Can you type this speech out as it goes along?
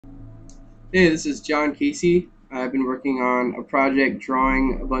Hey, this is John Casey. I've been working on a project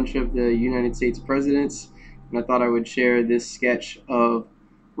drawing a bunch of the United States presidents, and I thought I would share this sketch of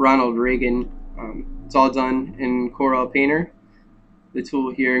Ronald Reagan. It's all done in Corel Painter. The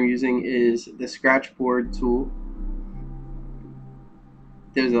tool here I'm using is the Scratchboard tool.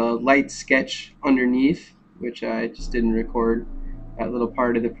 There's a light sketch underneath, which I just didn't record that little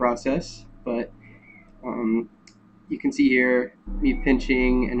part of the process, but um, you can see here me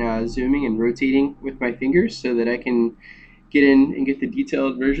pinching and zooming and rotating with my fingers so that I can get in and get the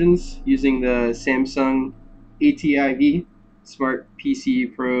detailed versions using the Samsung ATIV Smart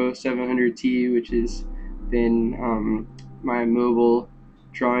PC Pro 700T, which has been my mobile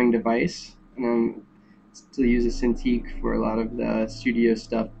drawing device. And I'm still use a Cintiq for a lot of the studio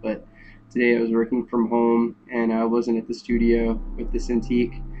stuff, but today I was working from home and I wasn't at the studio with the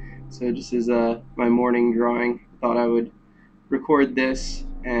Cintiq. So just as my morning drawing, I thought I would record this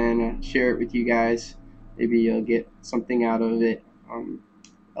and share it with you guys. Maybe you'll get something out of it.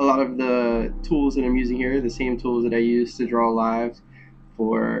 A lot of the tools that I'm using here are the same tools that I use to draw live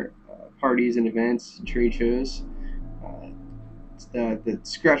for parties and events, trade shows. The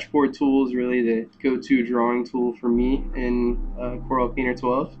Scratchboard tool is really the go-to drawing tool for me in Corel Painter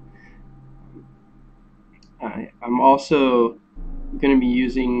 12. I'm also going to be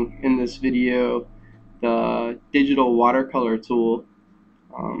using in this video the digital watercolor tool,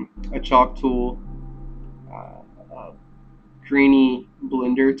 a chalk tool, a grainy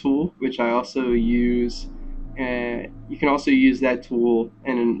blender tool, which I also use. You can also use that tool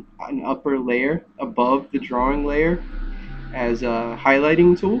in an upper layer above the drawing layer as a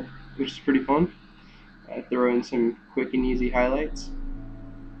highlighting tool, which is pretty fun. Throw in some quick and easy highlights.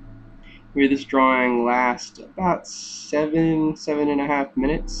 This drawing lasts about 7.5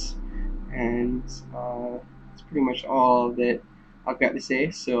 minutes, and that's pretty much all that I've got to say.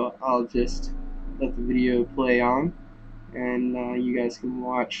 So I'll just let the video play on, and you guys can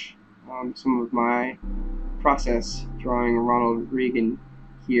watch some of my process drawing Ronald Reagan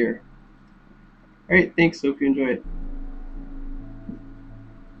here. Alright, thanks, hope you enjoy it.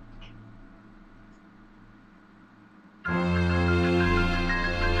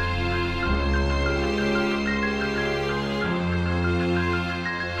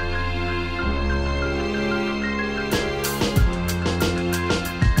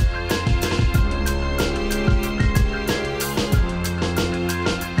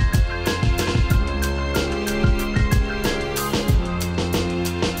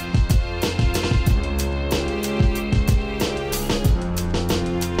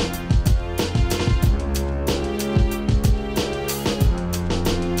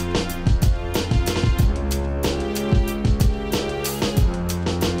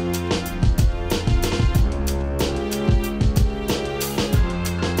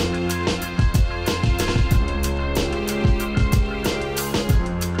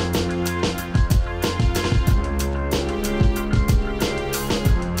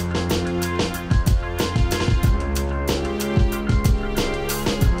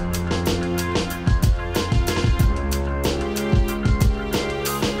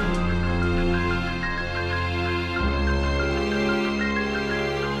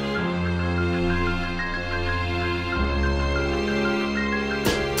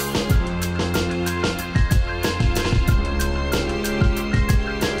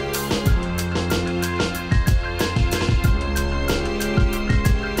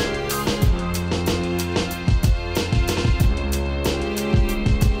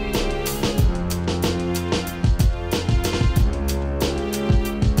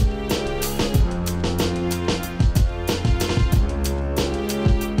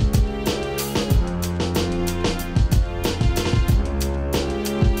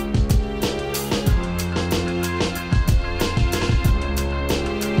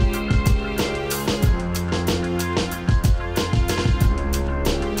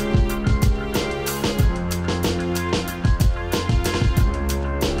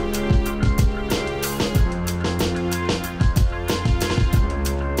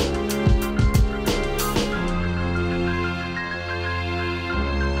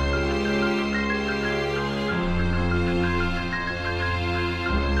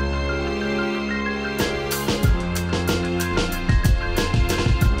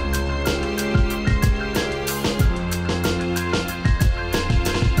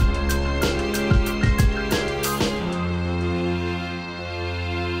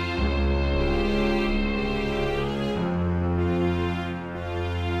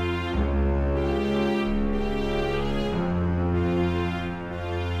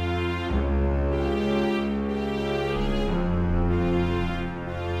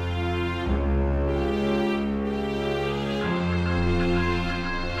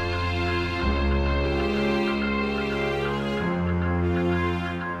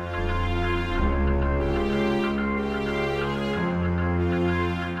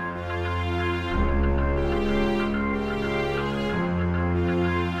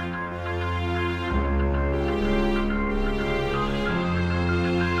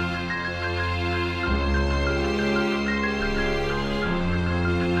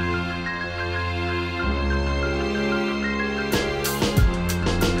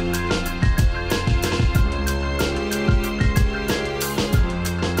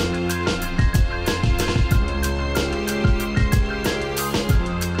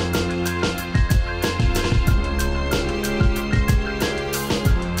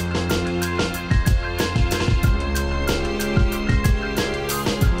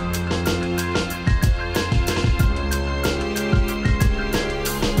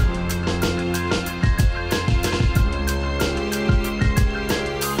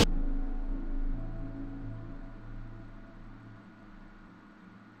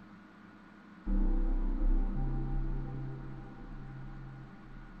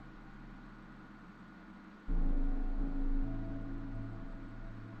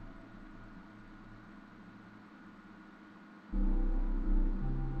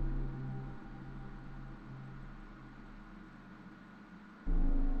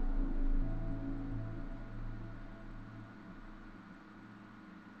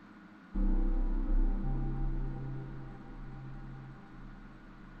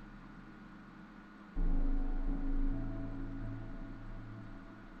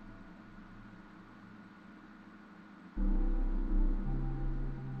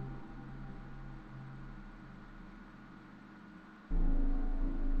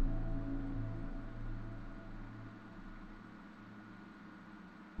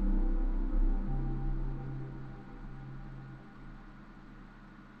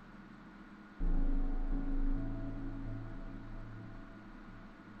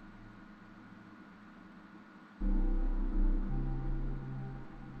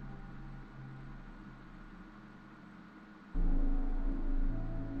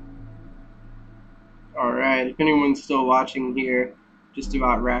 Alright, if anyone's still watching here, just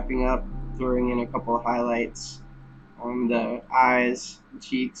about wrapping up, throwing in a couple of highlights on the eyes and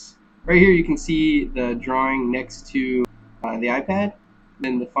cheeks. Right here you can see the drawing next to the iPad,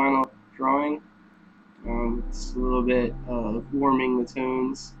 then the final drawing. It's a little bit of warming the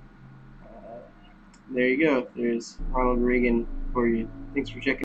tones. There you go. There's Ronald Reagan for you. Thanks for checking.